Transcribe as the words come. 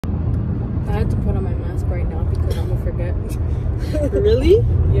I had to put on my mask right now because I'm gonna forget. Really?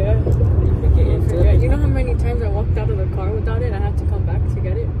 Yeah. You forget. You know how many times I walked out of the car without it? I had to come back to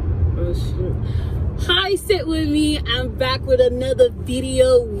get it. Oh shit. Hi, sit with me. I'm back with another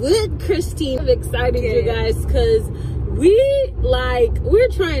video with Christine. I'm excited, you guys, because we're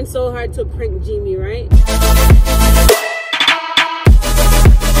trying so hard to prank Jimmy, right?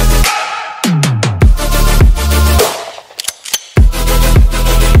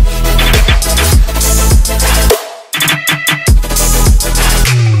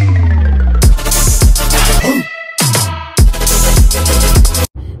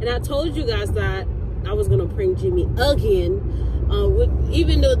 I told you guys that I was gonna prank Jimmy again,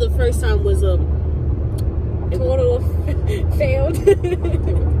 even though the first time was a total failed,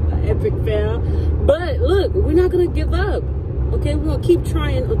 epic fail. But look, we're not gonna give up. Okay, we're gonna keep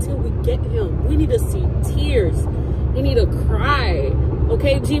trying until we get him. We need to see tears. He need to cry.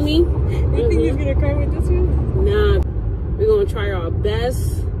 Okay, Jimmy? You think he's gonna cry with this one? Nah, we're gonna try our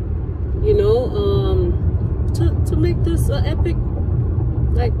best. You know, to make this epic.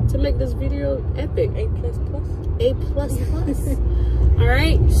 Like, to make this video epic. A++. All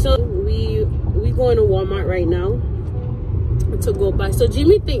right, so we going to Walmart right now to go buy. So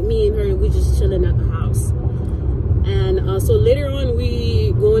Jimmy think me and her, we just chilling at the house, and so later on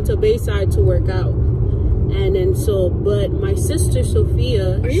we going to Bayside to work out, and then but my sister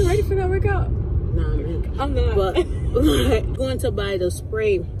Sophia. Are you ready for that workout? Nah, man, I'm not. But going to buy the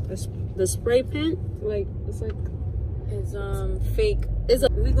spray paint. Like it's fake.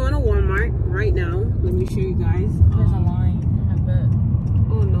 We're going to Walmart right now. Let me show you guys. There's a line, I bet.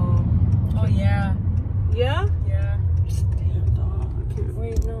 Oh no. Oh yeah. Yeah? Yeah. Damn, dog. I can't.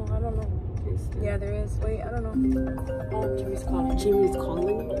 Wait, no, I don't know. Yeah, there is. Wait, I don't know. Oh, Jimmy's calling. Jimmy's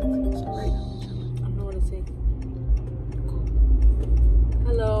calling. So right now. I don't know what to say.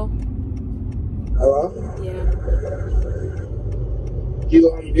 Hello. Hello? Yeah.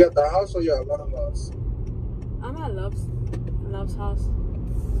 You at the house or you at Love House? I'm at Love's house.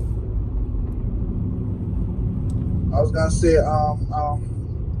 I was gonna say,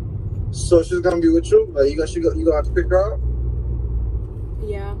 so she's gonna be with you? Like you gonna have to pick her up?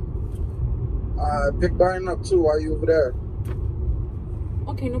 Yeah. Pick Brian up too while you over there.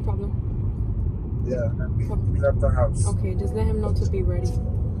 Okay, no problem. Yeah, meet at the house. Okay, just let him know to be ready.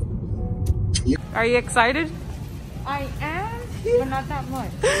 Are you excited? I am, but not that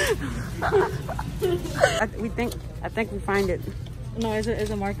much. I think we find it. No, it's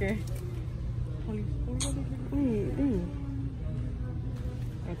a marker.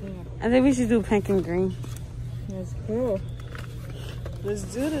 I think we should do pink and green. That's cool. Let's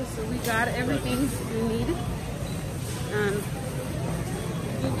do this. So we got everything we need.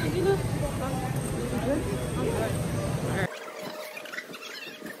 You know,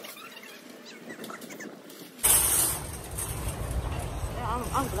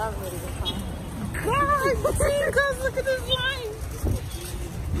 I'm glad we're ready to come. guys, look at this line.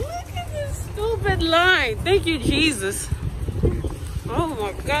 Look at this stupid line. Thank you, Jesus. Oh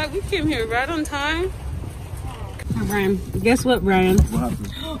my God, we came here right on time. Hey, Brian, guess what, Brian? What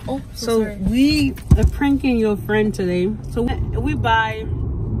happened? Oh, So we are pranking your friend today. So we buy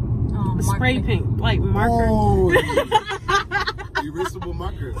spray paint, like marker. Oh, erasable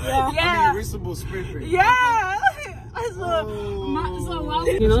marker. Yeah. I mean, erasable spray paint. Yeah.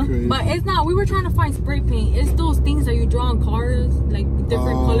 You know? But it's not. We were trying to find spray paint. It's those things that you draw on cars, like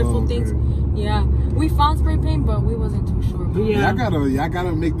different colorful things. Yeah, we found spray paint, but we wasn't too sure. Yeah. Y'all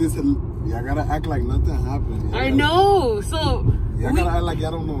gotta make this. Y'all gotta act like nothing happened. I know. So y'all gotta act like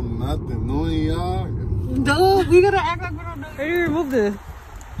y'all don't know nothing. Knowing y'all. No, we gotta act like we don't know. How do you remove this?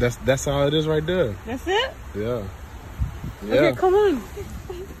 That's how it is right there. That's it? Yeah. Yeah. Okay, come on.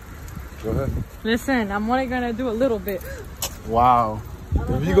 Go ahead. Listen, I'm only gonna do a little bit. Wow.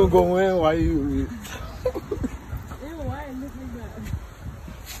 If you gonna go in, why you? Why it look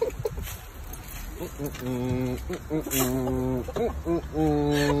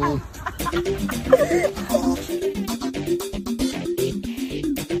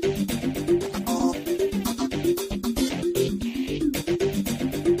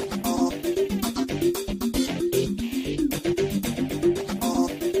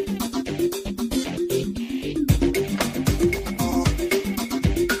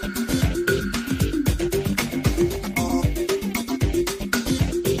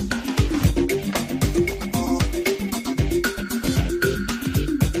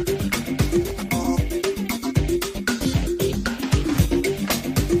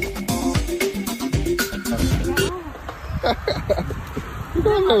He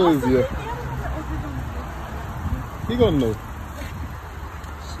gonna know it's you. He gonna know.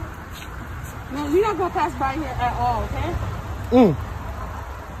 No, we're not gonna pass by here at all, okay?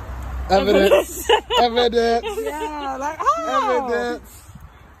 Evidence. Evidence. Yeah, like oh. Evidence.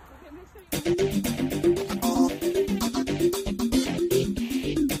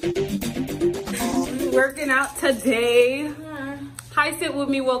 Working out today. Hi, sit with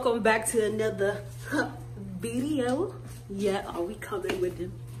me. Welcome back to another video. Yeah, are we coming with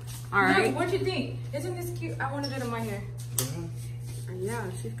them? All right. Look, what do you think? Isn't this cute? I want to do it in my hair. Yeah,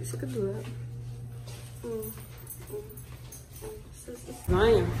 she could do that.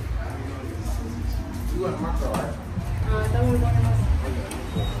 Ryan. You want my car, right? That one was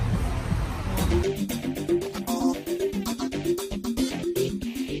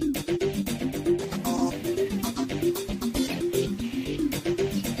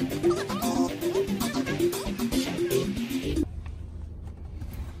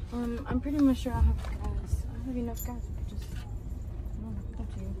I'm pretty much sure I have gas. I have enough gas. Just, I don't know, up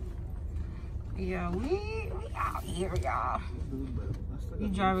to you. Yeah, we out here, y'all. You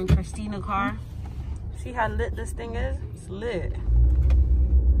driving Christina's car. See how lit this thing is? It's lit.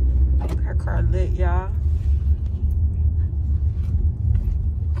 Her car lit, y'all.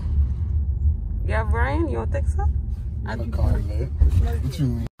 Yeah, Brian, you don't think so? My car lit. What you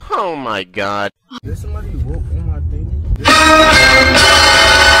mean? Oh my god. Did somebody woke on my thing?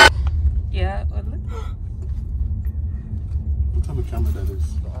 Yeah. What type of camera that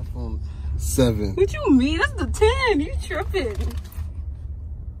is? The iPhone 7. What you mean? That's the 10. You tripping.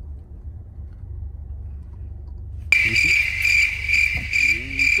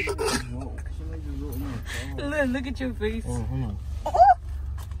 Look at your face. Oh, hold on. Oh!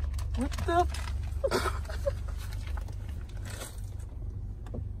 What the?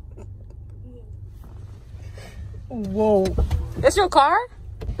 Whoa. That's your car?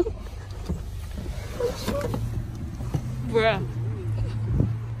 Bruh.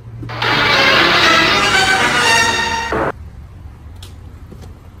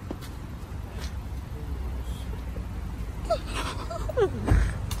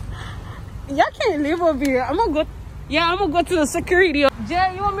 Y'all can't live over here. I'm gonna go. Yeah, I'm gonna go to the security.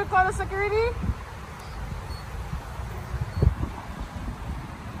 Jay, you want me to call the security?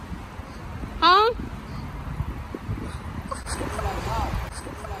 Huh?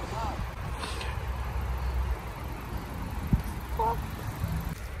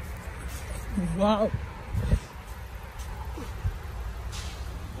 Wow.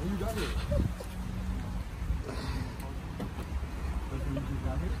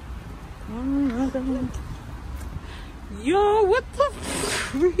 Yo, what the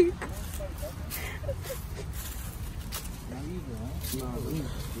freak?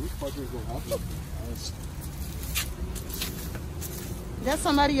 That's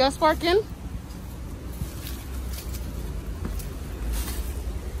somebody else parking?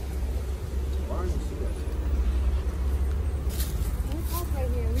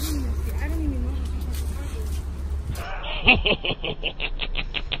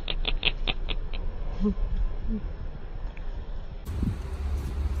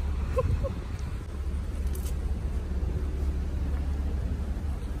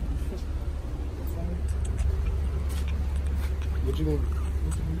 What you doing?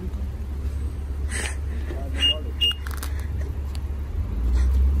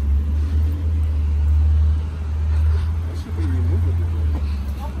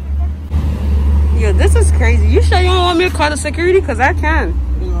 Yeah, this is crazy. You sure you don't want me to call the security? Because I can.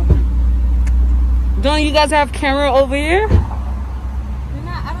 Don't you guys have camera over here? They're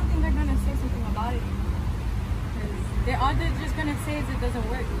not, I don't think they're going to say something about it. All they're just going to say is it doesn't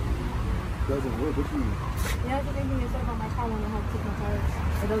work. Doesn't work? What you mean? Yeah, that's the thing they said about my car when I have to take my tires.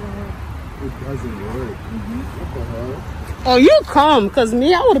 It doesn't work. It doesn't work. What the hell? Oh, you calm. Because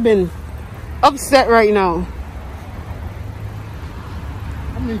me, I would have been upset right now.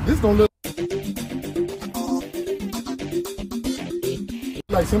 I mean, this don't look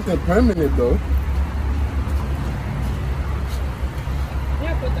like something permanent, though.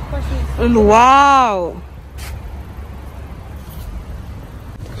 Yeah, but the question is... Wow.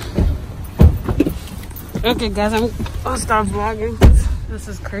 Okay, guys, I'll start vlogging. This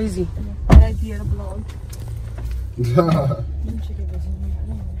is crazy. Bad idea to vlog.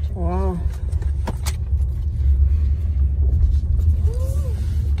 Wow.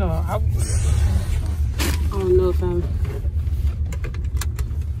 Dog, I don't know if I'm...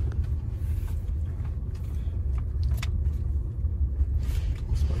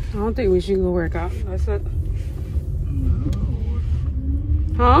 I don't think we should go work out. That's it.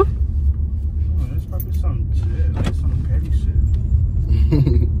 Huh? There's probably some shit, like some petty shit.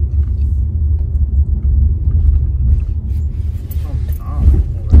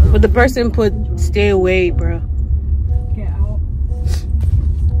 But the person put stay away, bro. Get out.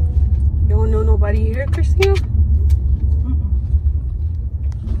 You don't know nobody here, Christina?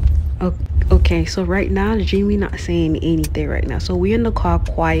 Okay, so right now Jimmy not saying anything right now. So we're in the car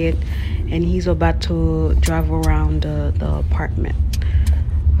quiet, and he's about to drive around the apartment.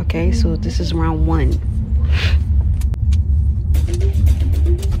 Okay, so this is round 1.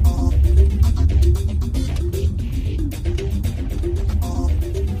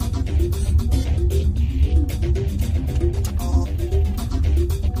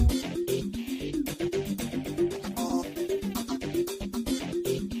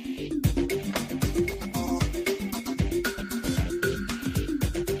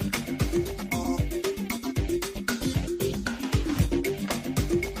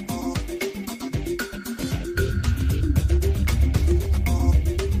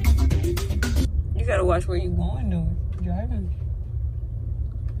 Watch where you going though, driving.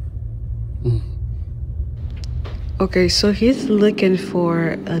 Okay, so he's looking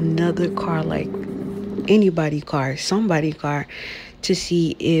for another car, like anybody car, somebody car, to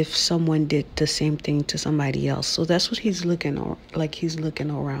see if someone did the same thing to somebody else. So that's what he's looking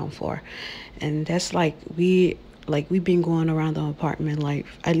around for. And that's like we've been going around the apartment like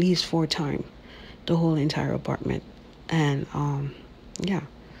at least 4 times, the whole entire apartment. And yeah.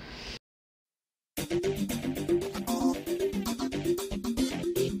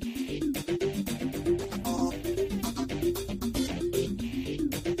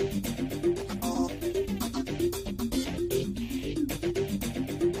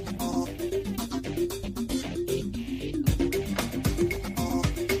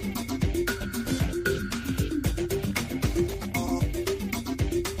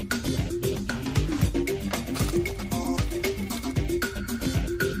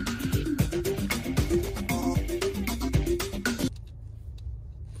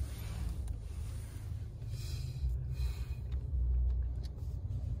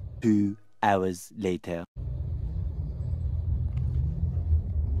 Two hours later.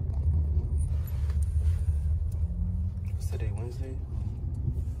 What's today, Wednesday?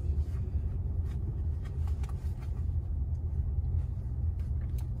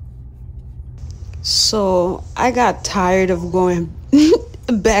 So I got tired of going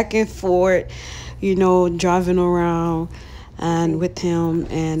back and forth, you know, driving around and with him,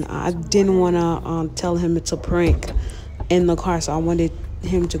 and I didn't want to tell him it's a prank in the car, so I wanted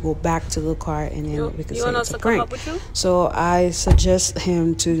him to go back to the car, and then we could say it's a prank. So I suggest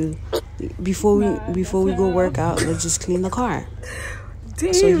him to before we go work out, let's just clean the car.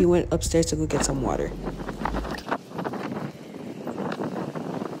 Damn. So he went upstairs to go get some water.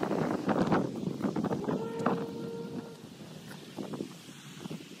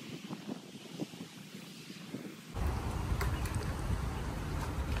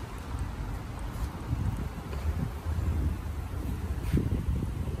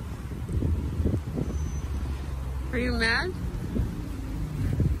 Are you mad?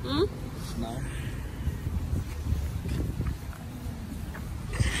 Hmm? No.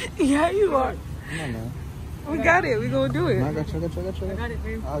 Yeah, you are. No, man. We got it. We gonna do it. No, I got you. I got it,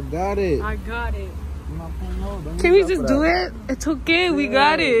 babe. I got it. I got it. Can we just do it? It's okay. We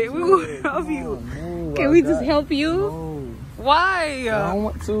got it. We will help you. No, Can we just help you? No. Why? I don't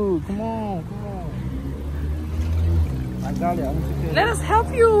want to. Come on. I got it. Let us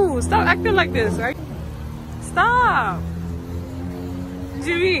help you. Stop acting like this, right? Stop.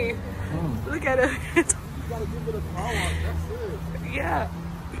 Jimmy, look at it. You gotta give it a car wash. That's it. Yeah.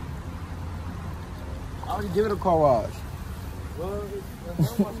 I already give it a car wash.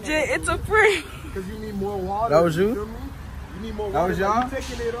 Jay, it's a prank. Because you need more water. That was you? You need more water. That was y'all? You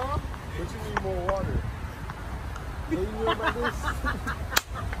taking it off, but you need more water. So you know about this?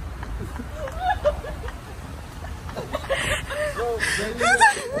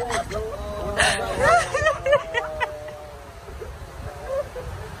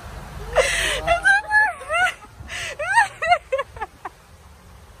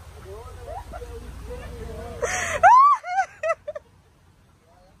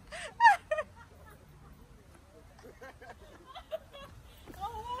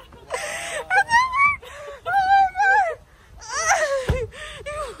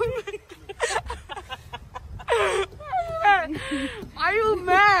 Are you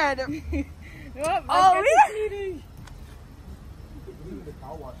mad? Oh, really?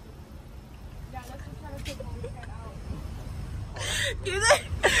 This is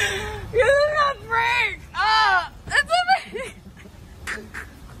not prank. It's a prank.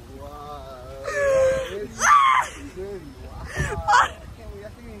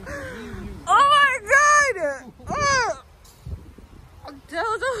 Oh my god!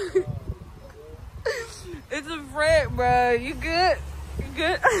 Jojo. It's a friend, bro. You good? You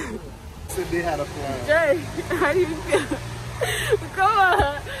good? So they had a plan. Jay, how do you feel? Come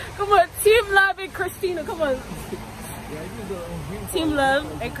on. Come on. Team Love and Christina. Come on. Team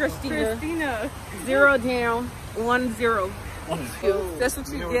Love and Christina. 0 down, 1 0. That's what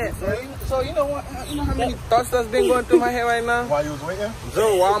you get. So you know what? You know how many thoughts that's been going through my head right now? While you was waiting?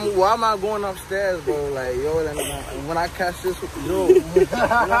 Yo, why am I going upstairs, bro? Like, yo, and when I catch this, yo, you know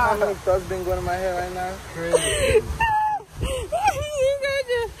how many thoughts been going in my head right now? Crazy.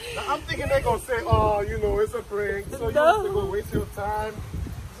 I'm thinking they're gonna say, oh, you know, it's a prank, so you have to go waste your time.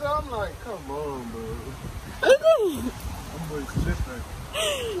 So I'm like, come on, bro. I'm boy tripping.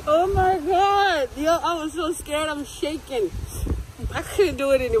 Oh my god. Yo, I was so scared. I'm shaking. I couldn't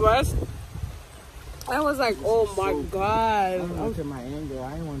do it anymore. I was like, oh my god. I'm looking at my angle.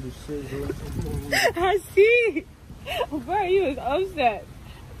 I ain't want to do shit, bro. I see. Bro, you was upset.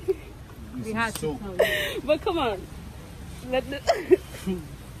 We had to. But come on. Did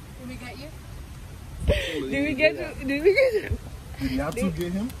we get you? Did we get you? Did we get you? Did y'all two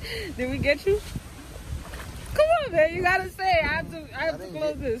get him? Did we get you? Come on, man. You gotta say. I have to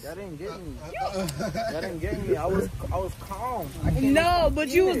close this. Y'all didn't get me. Y'all didn't get me. I was calm. No, but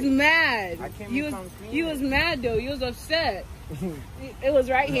you was mad. You you was mad though. You was upset. It was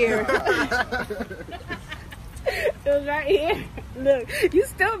right here. It was right here. Look, you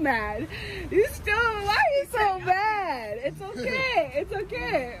still mad. You still, why are you so mad? It's okay. It's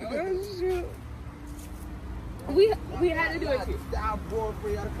okay. Oh, shoot. We had to do it to you.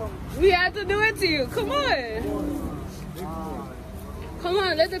 We had to do it to you. Come on. Come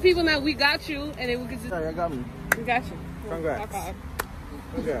on, let the people know we got you, and then we can just. Sorry, I got me. We got you. Congrats. Bye-bye.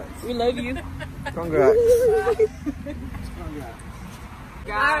 Congrats. We love you. Congrats.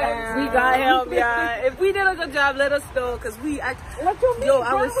 Guys, we got help, y'all. If we did a good job, let us know, because yo,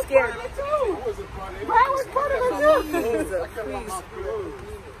 I was scared. I was part of it too.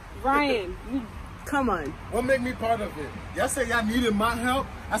 Ryan, you, come on. What made me part of it? Y'all said y'all needed my help.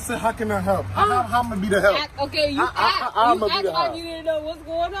 I said, how can I help? How I'm gonna be the help? Okay, you act like you didn't know what's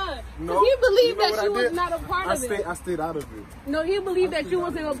going on. No, he believed you know that you what I was not a part of it. I stayed out of it. No, he believed that you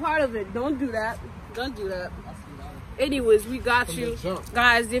wasn't a part of it. Don't do that. Don't do that. Anyways, we got you.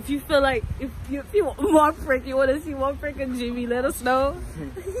 Guys, if you feel like, if you want more prank, you want to see more prank of Jimmy, let us know.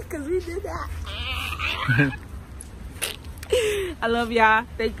 Because we did that. I love y'all.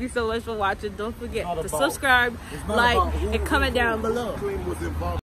 Thank you so much for watching. Don't forget to subscribe, like, and comment down below.